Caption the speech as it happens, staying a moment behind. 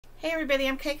Hey everybody,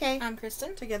 I'm KK. I'm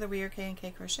Kristen. Together we are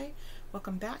K&K Crochet.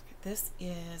 Welcome back. This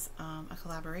is a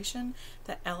collaboration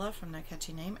that Ella from No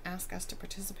Catchy Name asked us to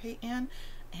participate in,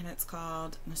 and it's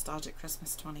called Nostalgic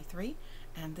Christmas 23,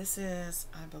 and this is,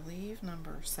 I believe,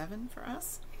 number 7 for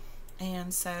us.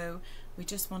 And so we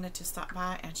just wanted to stop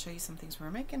by and show you some things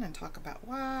we're making and talk about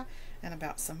why and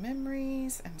about some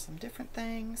memories and some different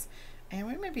things, and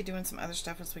we may be doing some other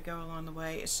stuff as we go along the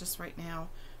way. It's just right now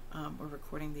we're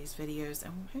recording these videos,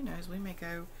 and who knows, we may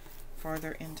go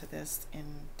farther into this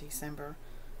in December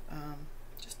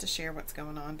just to share what's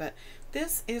going on. But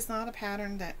this is not a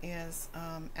pattern that is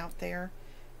out there,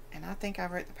 and I think I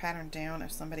wrote the pattern down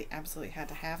if somebody absolutely had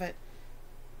to have it,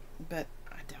 but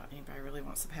I doubt anybody really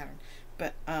wants the pattern.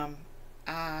 But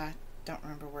I don't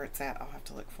remember where it's at. I'll have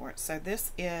to look for it. So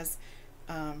this is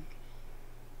my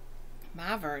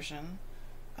version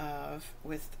of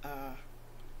with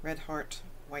red heart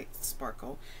white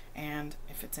sparkle, and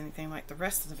if it's anything like the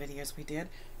rest of the videos we did,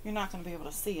 you're not going to be able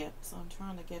to see it, so I'm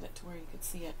trying to get it to where you can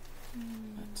see it.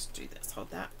 Let's do this.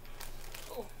 Hold that.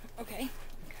 Oh, okay.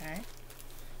 Okay.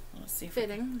 Let's see if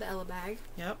Fitting the Ella bag.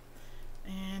 Yep.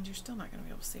 And you're still not going to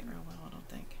be able to see it real well, I don't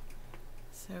think.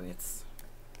 So it's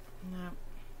no.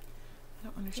 I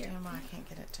don't understand why I can't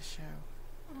get it to show.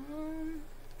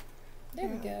 There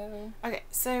we go. Okay,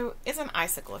 so it's an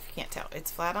icicle if you can't tell.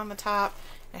 It's flat on the top.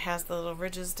 It has the little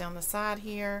ridges down the side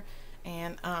here.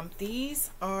 And these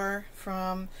are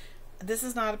from, this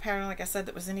is not a pattern like I said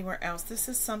that was anywhere else. This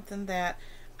is something that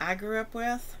I grew up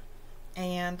with.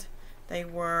 And they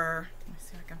were, let me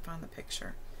see if I can find the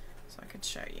picture so I could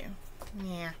show you.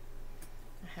 Yeah,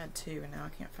 I had two and now I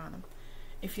can't find them.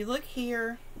 If you look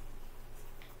here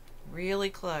really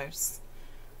close,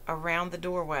 around the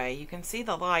doorway, you can see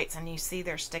the lights, and you see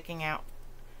they're sticking out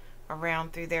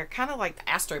around through there, kind of like the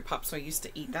Astro Pups we used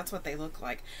to eat. That's what they look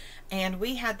like. And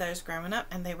we had those growing up,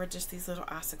 and they were just these little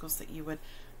icicles that you would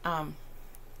let me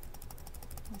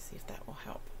see if that will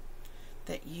help,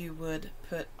 that you would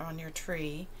put on your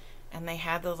tree, and they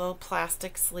had the little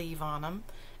plastic sleeve on them,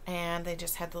 and they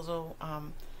just had the little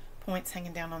points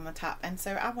hanging down on the top. And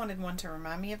so I wanted one to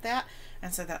remind me of that,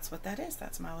 and so that's what that is.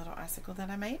 That's my little icicle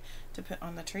that I made to put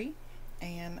on the tree.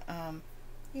 And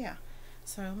yeah,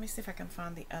 so let me see if I can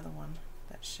find the other one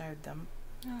that showed them.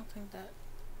 I don't think that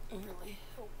really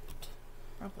helped.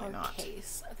 Probably Our not.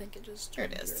 case. I think it just Here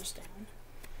it turned is. yours down.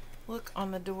 Look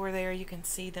on the door there, you can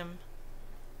see them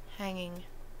hanging.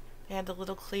 They had the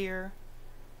little clear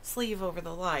sleeve over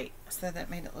the light, so that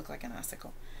made it look like an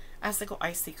icicle. Icicle,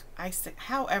 icicle,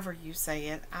 however you say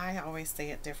it. I always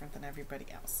say it different than everybody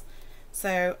else.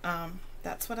 So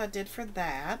that's what I did for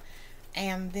that.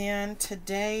 And then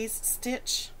today's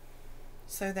stitch,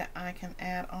 so that I can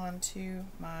add on to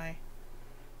my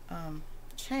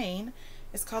chain,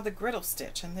 is called the griddle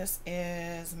stitch, and this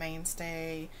is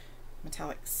Mainstay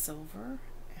Metallic Silver.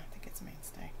 I think it's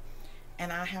Mainstay.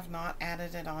 And I have not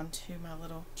added it onto my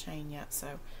little chain yet,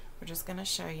 so we're just going to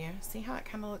show you. See how it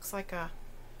kind of looks like a,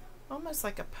 almost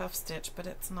like a puff stitch, but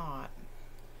it's not.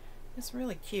 It's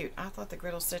really cute. I thought the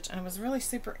griddle stitch, and it was really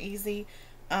super easy.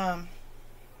 I'm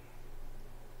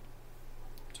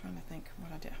trying to think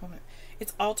what I did. Hold on.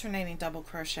 It's alternating double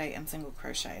crochet and single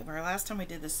crochet. Where last time we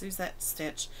did the Suzette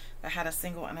stitch that had a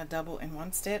single and a double in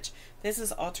one stitch, this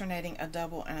is alternating a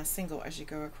double and a single as you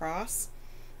go across,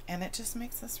 and it just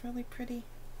makes this really pretty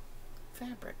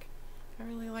fabric. I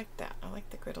really like that. I like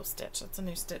the griddle stitch. That's a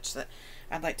new stitch that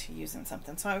I'd like to use in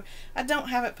something. So I don't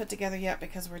have it put together yet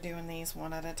because we're doing these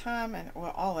one at a time, and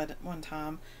well, all at one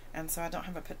time, and so I don't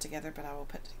have it put together, but I will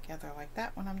put it together like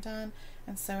that when I'm done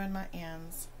and sew in my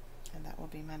ends, and that will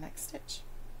be my next stitch.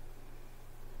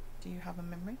 Do you have a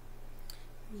memory?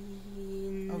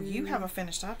 Oh, you have a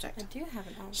finished object. I do have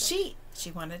an object.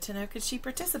 She wanted to know, could she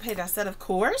participate? I said, of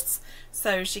course.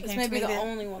 So she came to me. This may be the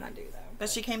only one I do, though. But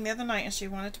she came the other night, and she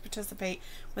wanted to participate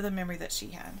with a memory that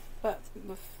she had. But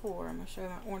before, I'm going to show you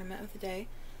my ornament of the day.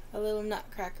 A little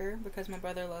nutcracker, because my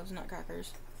brother loves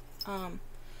nutcrackers.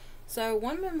 So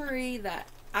one memory that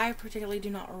I particularly do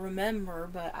not remember,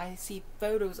 but I see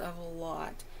photos of a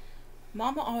lot.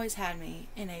 Mama always had me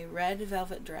in a red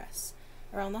velvet dress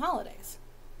around the holidays.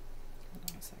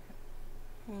 Hold on a second.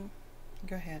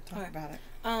 Go ahead, talk about it.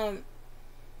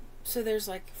 So there's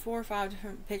like 4 or 5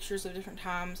 different pictures of different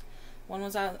times. One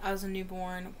was I was a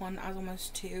newborn. One I was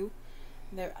almost 2.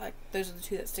 Those are the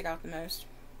 2 that stick out the most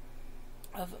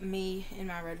of me in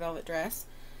my red velvet dress.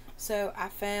 So I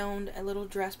found a little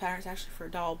dress pattern. It's actually for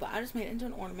a doll, but I just made it into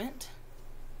an ornament.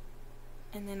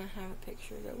 And then I have a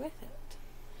picture to go with it.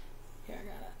 Here, I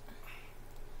got it.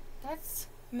 That's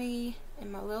me in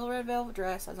my little red velvet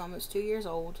dress. I was almost 2 years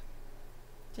old.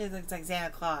 She looks like Santa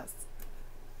Claus.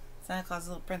 Santa Claus'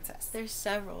 little princess. There's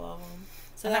several of them.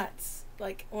 So that's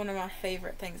like one of my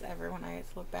favorite things ever when I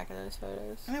get to look back at those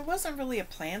photos. And it wasn't really a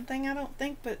planned thing, I don't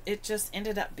think, but it just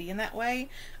ended up being that way.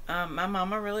 My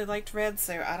mama really liked red,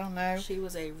 so I don't know. She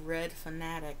was a red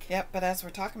fanatic. Yep, but as we're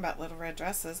talking about little red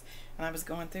dresses, and I was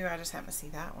going through, I just happened to see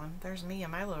that one. There's me in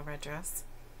my little red dress.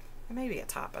 It may be a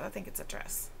top, but I think it's a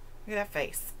dress. Look at that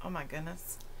face. Oh my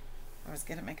goodness. I was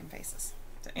good at making faces.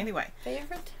 So anyway.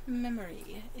 Favorite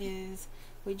memory is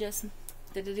we just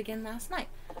did it again last night.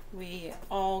 We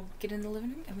all get in the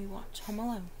living room and we watch Home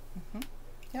Alone.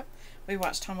 Yep. We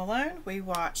watched Home Alone. We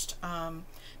watched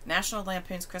National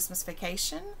Lampoon's Christmas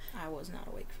Vacation. I was not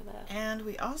awake for that. And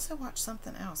we also watched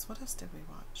something else. What else did we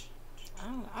watch? I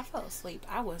don't know. I fell asleep.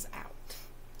 I was out.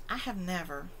 I have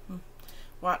never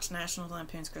watched National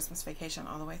Lampoon's Christmas Vacation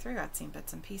all the way through. I'd seen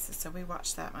bits and pieces. So we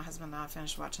watched that. My husband and I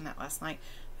finished watching that last night.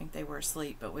 I think they were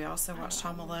asleep. But we also watched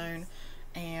Home Alone.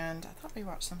 And I thought we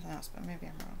watched something else, but maybe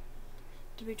I'm wrong.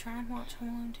 Did we try and watch Home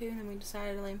Alone 2 and then we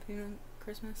decided to Lampoon on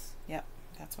Christmas? Yep,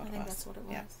 that's what it was. I think that's what it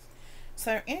was. Yep.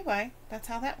 So anyway, that's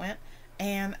how that went.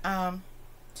 And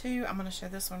two, I'm going to show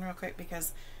this one real quick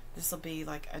because this will be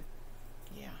like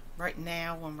right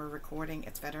now when we're recording,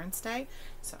 it's Veterans Day.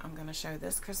 So I'm going to show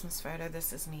this Christmas photo.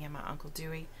 This is me and my Uncle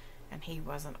Dewey, and he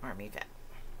was an Army vet.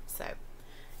 So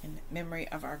in memory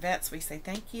of our vets, we say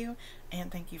thank you,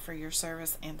 and thank you for your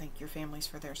service, and thank your families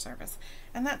for their service.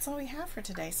 And that's all we have for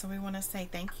today. So we want to say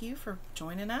thank you for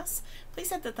joining us. Please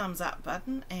hit the thumbs up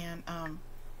button and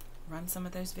run some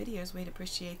of those videos. We'd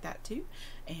appreciate that too.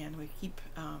 And we keep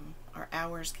our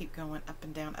hours keep going up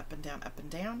and down, up and down, up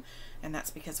and down. And that's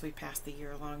because we passed the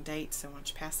year-long date. So once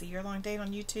you pass the year-long date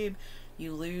on YouTube,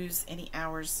 you lose any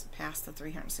hours past the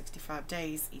 365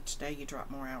 days. Each day you drop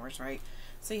more hours, right?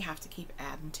 So you have to keep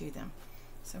adding to them.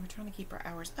 So we're trying to keep our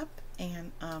hours up,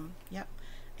 and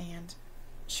and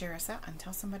share us out and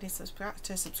tell somebody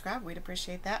to subscribe. We'd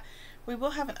appreciate that. We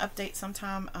will have an update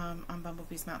sometime on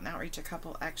Bumblebee's Mountain Outreach, a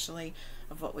couple actually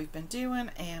of what we've been doing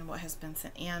and what has been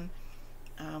sent in.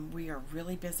 We are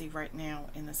really busy right now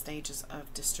in the stages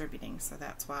of distributing, so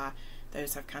that's why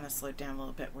those have kind of slowed down a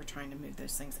little bit. We're trying to move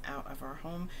those things out of our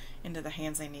home into the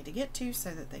hands they need to get to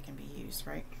so that they can be used,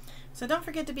 right? So don't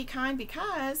forget to be kind,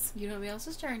 because you know nobody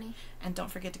else's journey. And don't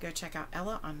forget to go check out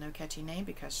Ella on No Catchy Name,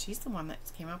 because she's the one that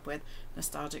came up with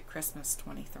Nostalgic Christmas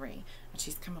 23. And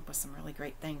she's come up with some really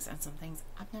great things and some things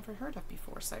I've never heard of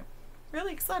before. So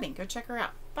really exciting. Go check her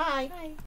out. Bye. Bye.